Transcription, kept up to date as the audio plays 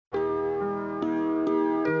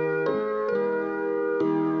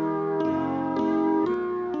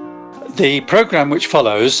The programme which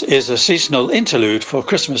follows is a seasonal interlude for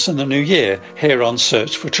Christmas and the New Year here on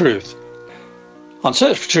Search for Truth. On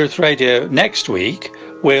Search for Truth Radio next week,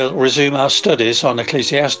 we'll resume our studies on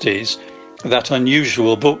Ecclesiastes, that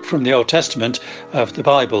unusual book from the Old Testament of the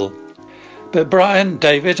Bible. But Brian,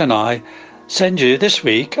 David and I send you this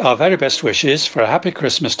week our very best wishes for a happy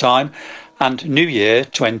Christmas time and New Year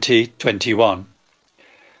 2021.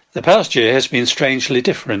 The past year has been strangely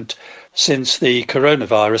different since the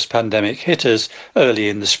coronavirus pandemic hit us early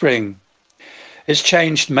in the spring. It's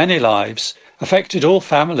changed many lives, affected all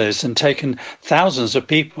families and taken thousands of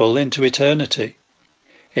people into eternity.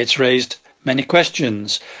 It's raised many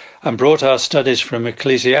questions and brought our studies from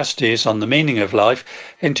Ecclesiastes on the meaning of life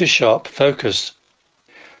into sharp focus.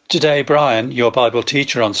 Today, Brian, your Bible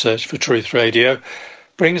teacher on Search for Truth Radio,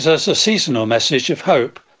 brings us a seasonal message of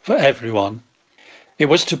hope for everyone. It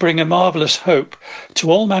was to bring a marvellous hope to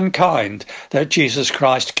all mankind that Jesus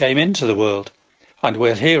Christ came into the world, and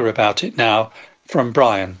we'll hear about it now from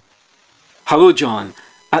Brian. Hello, John.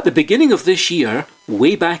 At the beginning of this year,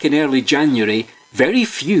 way back in early January, very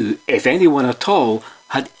few, if anyone at all,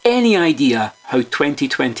 had any idea how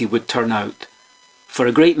 2020 would turn out. For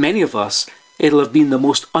a great many of us, it'll have been the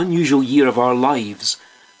most unusual year of our lives,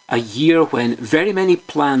 a year when very many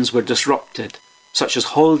plans were disrupted, such as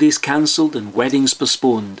holidays cancelled and weddings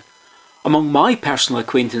postponed. Among my personal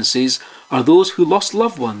acquaintances are those who lost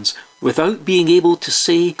loved ones without being able to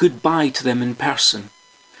say goodbye to them in person.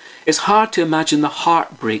 It's hard to imagine the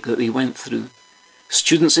heartbreak that they went through.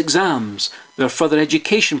 Students' exams, their further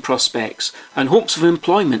education prospects, and hopes of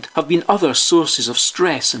employment have been other sources of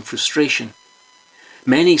stress and frustration.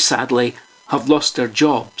 Many, sadly, have lost their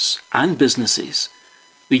jobs and businesses.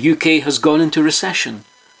 The UK has gone into recession,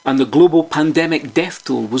 and the global pandemic death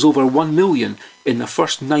toll was over 1 million in the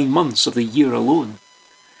first 9 months of the year alone.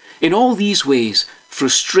 In all these ways,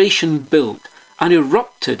 frustration built and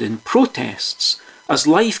erupted in protests as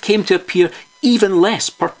life came to appear even less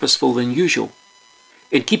purposeful than usual.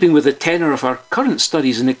 In keeping with the tenor of our current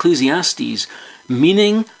studies in Ecclesiastes,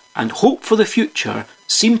 meaning and hope for the future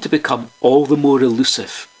seem to become all the more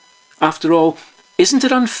elusive. After all, isn't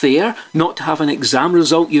it unfair not to have an exam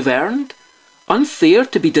result you've earned? Unfair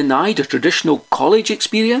to be denied a traditional college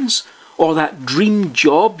experience or that dream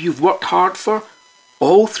job you've worked hard for,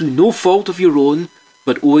 all through no fault of your own,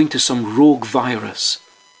 but owing to some rogue virus.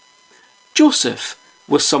 Joseph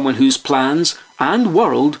was someone whose plans and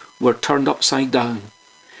world were turned upside down.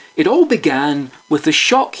 It all began with the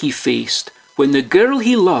shock he faced when the girl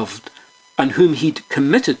he loved and whom he'd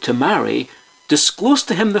committed to marry disclosed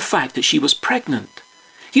to him the fact that she was pregnant.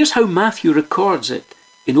 Here's how Matthew records it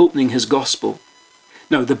in opening his Gospel.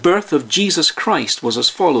 Now, the birth of Jesus Christ was as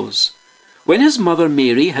follows. When his mother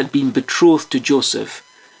Mary had been betrothed to Joseph,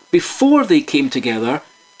 before they came together,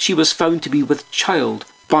 she was found to be with child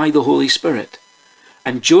by the Holy Spirit.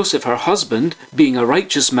 And Joseph, her husband, being a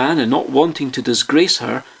righteous man and not wanting to disgrace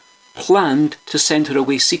her, planned to send her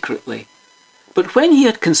away secretly. But when he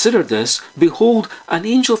had considered this, behold, an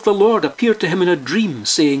angel of the Lord appeared to him in a dream,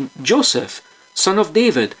 saying, Joseph, son of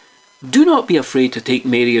David, do not be afraid to take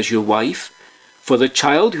Mary as your wife, for the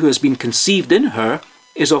child who has been conceived in her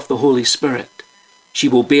is of the Holy Spirit. She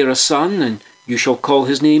will bear a son, and you shall call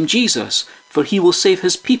his name Jesus, for he will save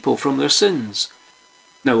his people from their sins.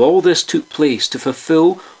 Now all this took place to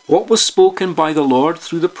fulfill what was spoken by the Lord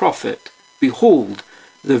through the prophet. Behold,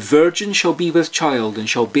 the virgin shall be with child, and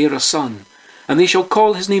shall bear a son, and they shall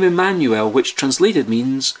call his name Emmanuel, which translated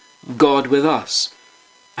means God with us.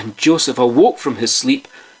 And Joseph awoke from his sleep,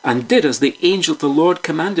 and did as the angel of the Lord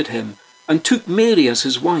commanded him, and took Mary as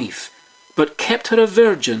his wife, but kept her a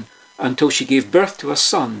virgin until she gave birth to a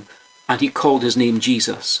son, and he called his name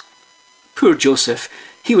Jesus. Poor Joseph,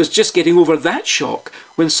 he was just getting over that shock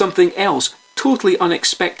when something else totally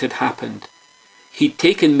unexpected happened. He'd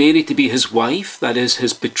taken Mary to be his wife, that is,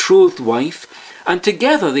 his betrothed wife, and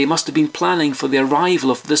together they must have been planning for the arrival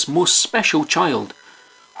of this most special child,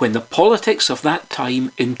 when the politics of that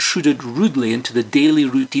time intruded rudely into the daily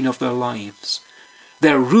routine of their lives.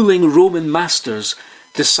 Their ruling Roman masters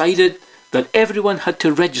decided that everyone had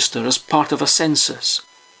to register as part of a census.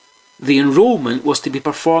 The enrolment was to be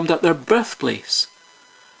performed at their birthplace.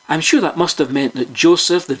 I'm sure that must have meant that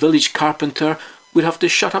Joseph, the village carpenter, would have to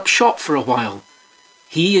shut up shop for a while.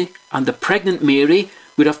 He and the pregnant Mary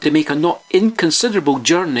would have to make a not inconsiderable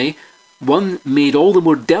journey, one made all the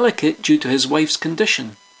more delicate due to his wife's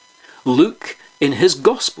condition. Luke, in his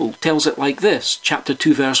Gospel, tells it like this, chapter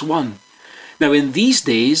 2, verse 1. Now in these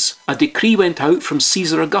days a decree went out from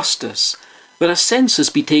Caesar Augustus that a census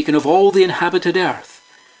be taken of all the inhabited earth.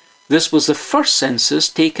 This was the first census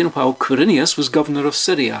taken while Quirinius was governor of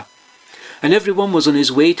Syria. and everyone was on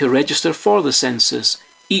his way to register for the census,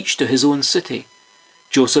 each to his own city.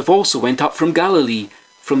 Joseph also went up from Galilee,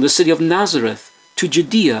 from the city of Nazareth, to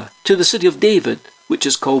Judea, to the city of David, which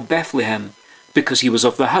is called Bethlehem, because he was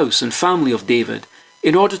of the house and family of David,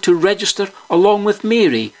 in order to register along with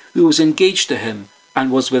Mary, who was engaged to him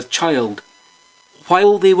and was with child.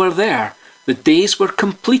 While they were there, the days were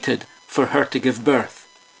completed for her to give birth.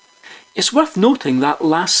 It's worth noting that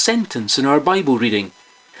last sentence in our Bible reading.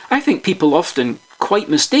 I think people often, quite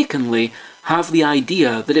mistakenly, have the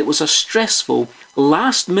idea that it was a stressful,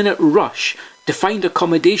 last-minute rush to find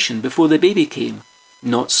accommodation before the baby came.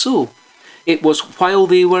 Not so. It was while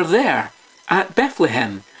they were there, at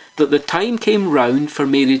Bethlehem, that the time came round for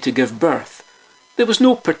Mary to give birth. There was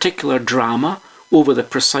no particular drama over the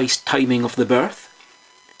precise timing of the birth.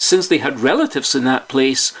 Since they had relatives in that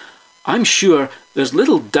place, I'm sure there's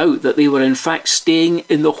little doubt that they were in fact staying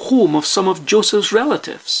in the home of some of Joseph's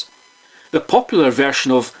relatives. The popular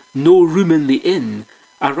version of "no room in the inn"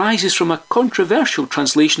 arises from a controversial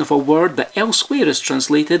translation of a word that elsewhere is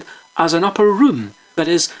translated as an upper room, that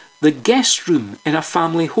is, the guest room in a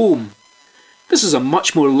family home. This is a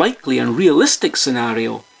much more likely and realistic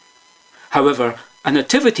scenario. However, a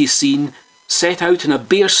nativity scene set out in a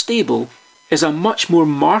bare stable is a much more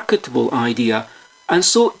marketable idea, and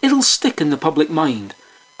so it'll stick in the public mind,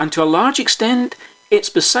 and to a large extent it's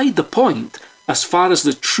beside the point as far as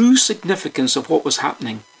the true significance of what was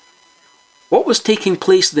happening. What was taking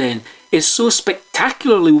place then is so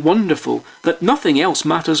spectacularly wonderful that nothing else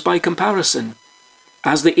matters by comparison.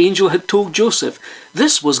 As the angel had told Joseph,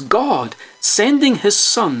 this was God sending his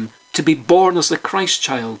son to be born as the Christ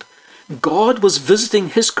child. God was visiting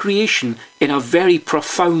his creation in a very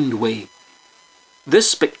profound way. This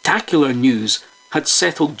spectacular news had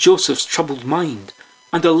settled Joseph's troubled mind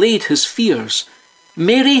and allayed his fears.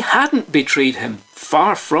 Mary hadn't betrayed him,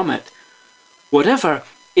 far from it. Whatever,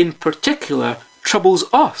 in particular, troubles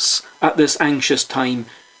us at this anxious time,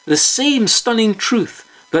 the same stunning truth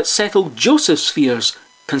that settled Joseph's fears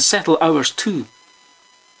can settle ours too.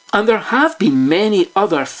 And there have been many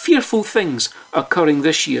other fearful things occurring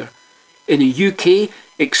this year. In the UK,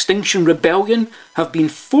 Extinction Rebellion have been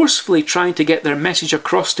forcefully trying to get their message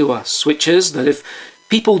across to us, which is that if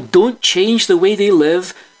people don't change the way they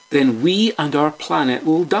live, then we and our planet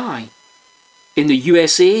will die. In the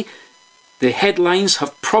USA, the headlines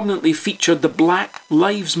have prominently featured the Black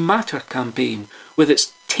Lives Matter campaign with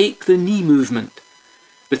its Take the Knee movement.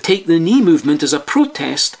 The Take the Knee movement is a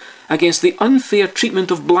protest against the unfair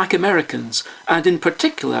treatment of black Americans, and in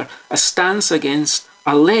particular a stance against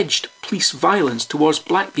alleged police violence towards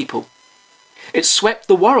black people. It swept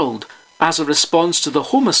the world as a response to the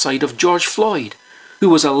homicide of George Floyd, who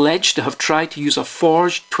was alleged to have tried to use a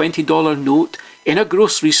forged $20 note in a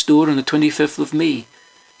grocery store on the 25th of May.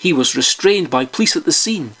 He was restrained by police at the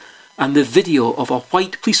scene, and the video of a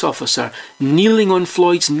white police officer kneeling on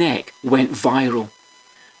Floyd's neck went viral.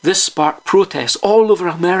 This sparked protests all over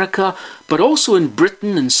America, but also in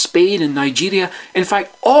Britain and Spain and Nigeria, in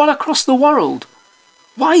fact all across the world.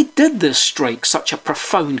 Why did this strike such a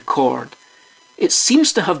profound chord? It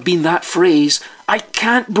seems to have been that phrase, "I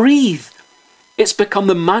can't breathe." It's become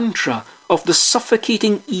the mantra of the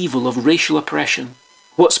suffocating evil of racial oppression.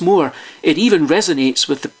 What's more, it even resonates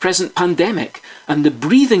with the present pandemic and the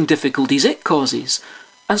breathing difficulties it causes.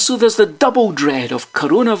 And so there's the double dread of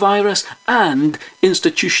coronavirus and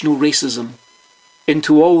institutional racism.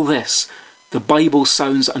 Into all this, the Bible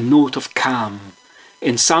sounds a note of calm.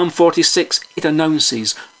 In Psalm 46, it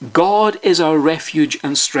announces, "God is our refuge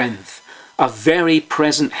and strength, a very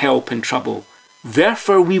present help in trouble.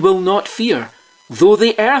 Therefore we will not fear, though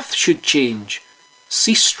the earth should change.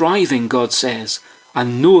 Cease striving," God says,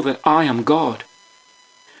 "and know that I am God."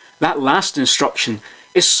 That last instruction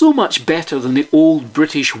is so much better than the old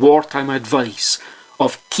British wartime advice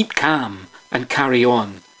of keep calm and carry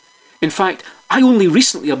on. In fact, I only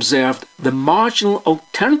recently observed the marginal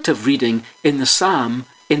alternative reading in the Psalm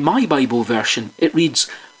in my Bible version. It reads,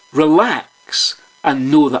 "Relax and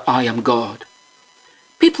know that I am God."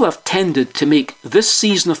 People have tended to make this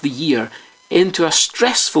season of the year into a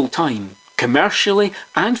stressful time, commercially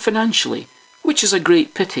and financially, which is a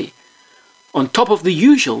great pity. On top of the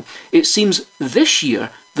usual, it seems this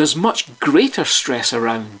year there's much greater stress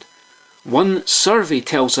around. One survey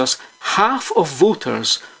tells us half of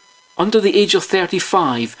voters under the age of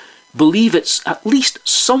 35 believe it's at least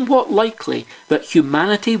somewhat likely that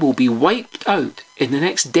humanity will be wiped out in the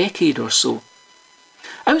next decade or so.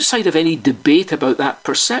 Outside of any debate about that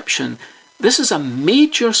perception, this is a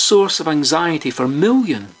major source of anxiety for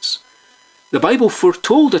millions. The Bible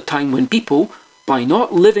foretold a time when people, by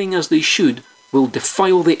not living as they should, will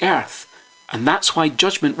defile the earth, and that's why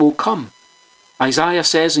judgment will come. Isaiah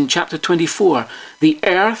says in chapter 24, the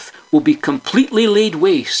earth will be completely laid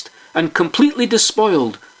waste and completely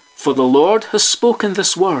despoiled, for the Lord has spoken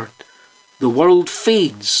this word. The world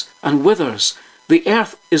fades and withers. The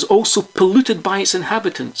earth is also polluted by its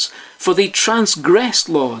inhabitants, for they transgressed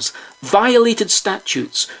laws, violated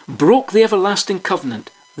statutes, broke the everlasting covenant.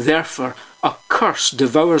 Therefore, a curse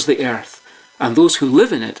devours the earth, and those who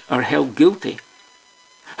live in it are held guilty.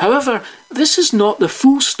 However, this is not the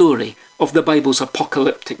full story of the Bible's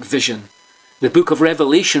apocalyptic vision. The book of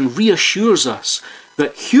Revelation reassures us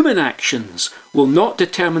that human actions will not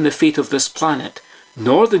determine the fate of this planet,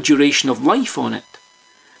 nor the duration of life on it.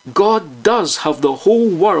 God does have the whole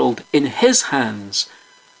world in his hands,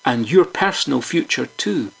 and your personal future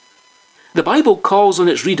too. The Bible calls on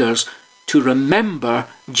its readers to remember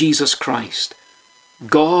Jesus Christ,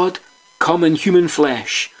 God come in human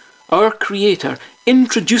flesh, our Creator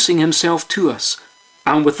introducing himself to us,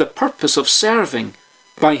 and with the purpose of serving,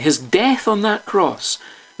 by his death on that cross,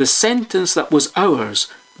 the sentence that was ours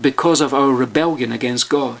because of our rebellion against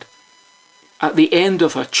God. At the end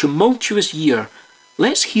of a tumultuous year,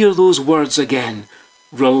 let's hear those words again.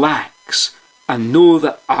 Relax and know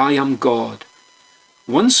that I am God.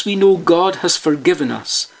 Once we know God has forgiven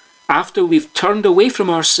us, after we've turned away from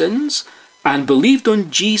our sins and believed on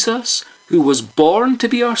Jesus, who was born to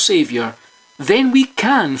be our Saviour, then we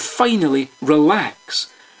can finally relax.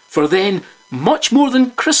 For then, much more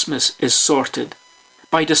than Christmas is sorted.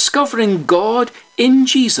 By discovering God in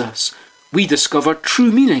Jesus, we discover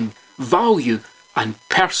true meaning, value, and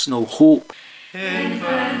personal hope.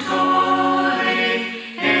 Infant holy,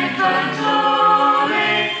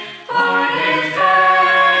 for his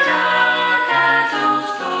fed a cattle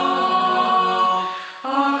stall.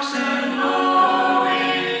 Oxen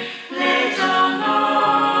lowing, little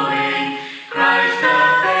knowing, Christ the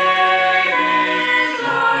babe is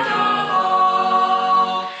Lord of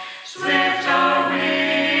all. Swift are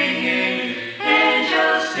winging,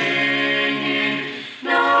 angels singing,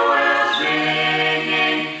 Noel's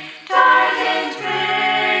ringing, tidings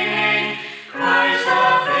bringing, Christ the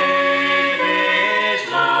babe is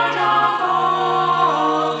Lord of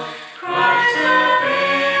all. Christ the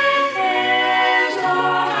babe is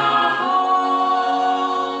Lord of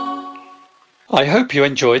all. I hope you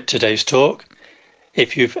enjoyed today's talk.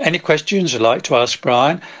 If you've any questions you'd like to ask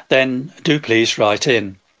Brian, then do please write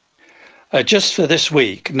in. Just for this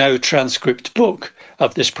week, no transcript book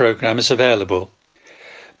of this programme is available.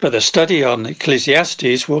 But the study on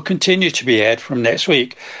Ecclesiastes will continue to be aired from next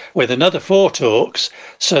week with another 4 talks,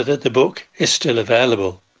 so that the book is still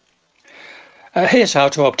available. Here's how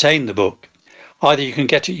to obtain the book. Either you can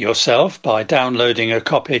get it yourself by downloading a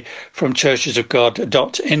copy from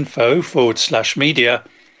churchesofgod.info/media,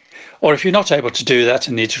 or if you're not able to do that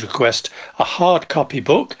and need to request a hard copy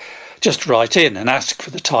book, just write in and ask for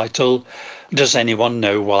the title, Does Anyone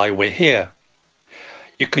Know Why We're Here?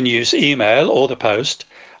 You can use email or the post,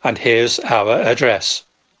 and here's our address.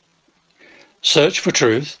 Search for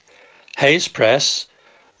Truth, Hayes Press,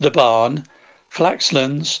 The Barn,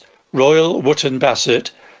 Flaxlands, Royal Wootton Bassett,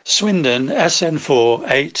 Swindon SN4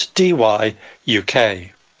 8DY, UK.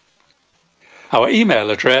 Our email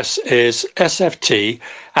address is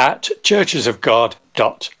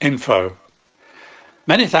sft@churchesofgod.info.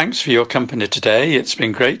 Many thanks for your company today. It's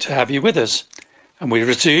been great to have you with us. And we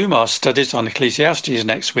resume our studies on Ecclesiastes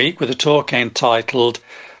next week with a talk entitled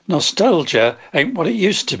Nostalgia Ain't What It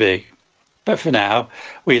Used to Be. But for now,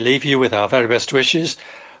 we leave you with our very best wishes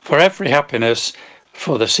for every happiness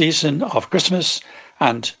for the season of Christmas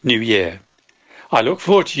and New Year. I look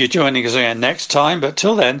forward to you joining us again next time, but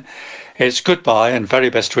till then, it's goodbye and very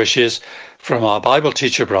best wishes from our Bible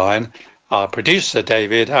teacher Brian, our producer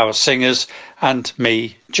David, our singers, and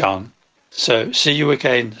me, John. So see you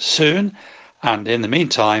again soon, and in the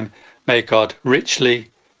meantime, may God richly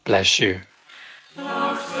bless you.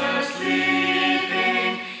 Lord,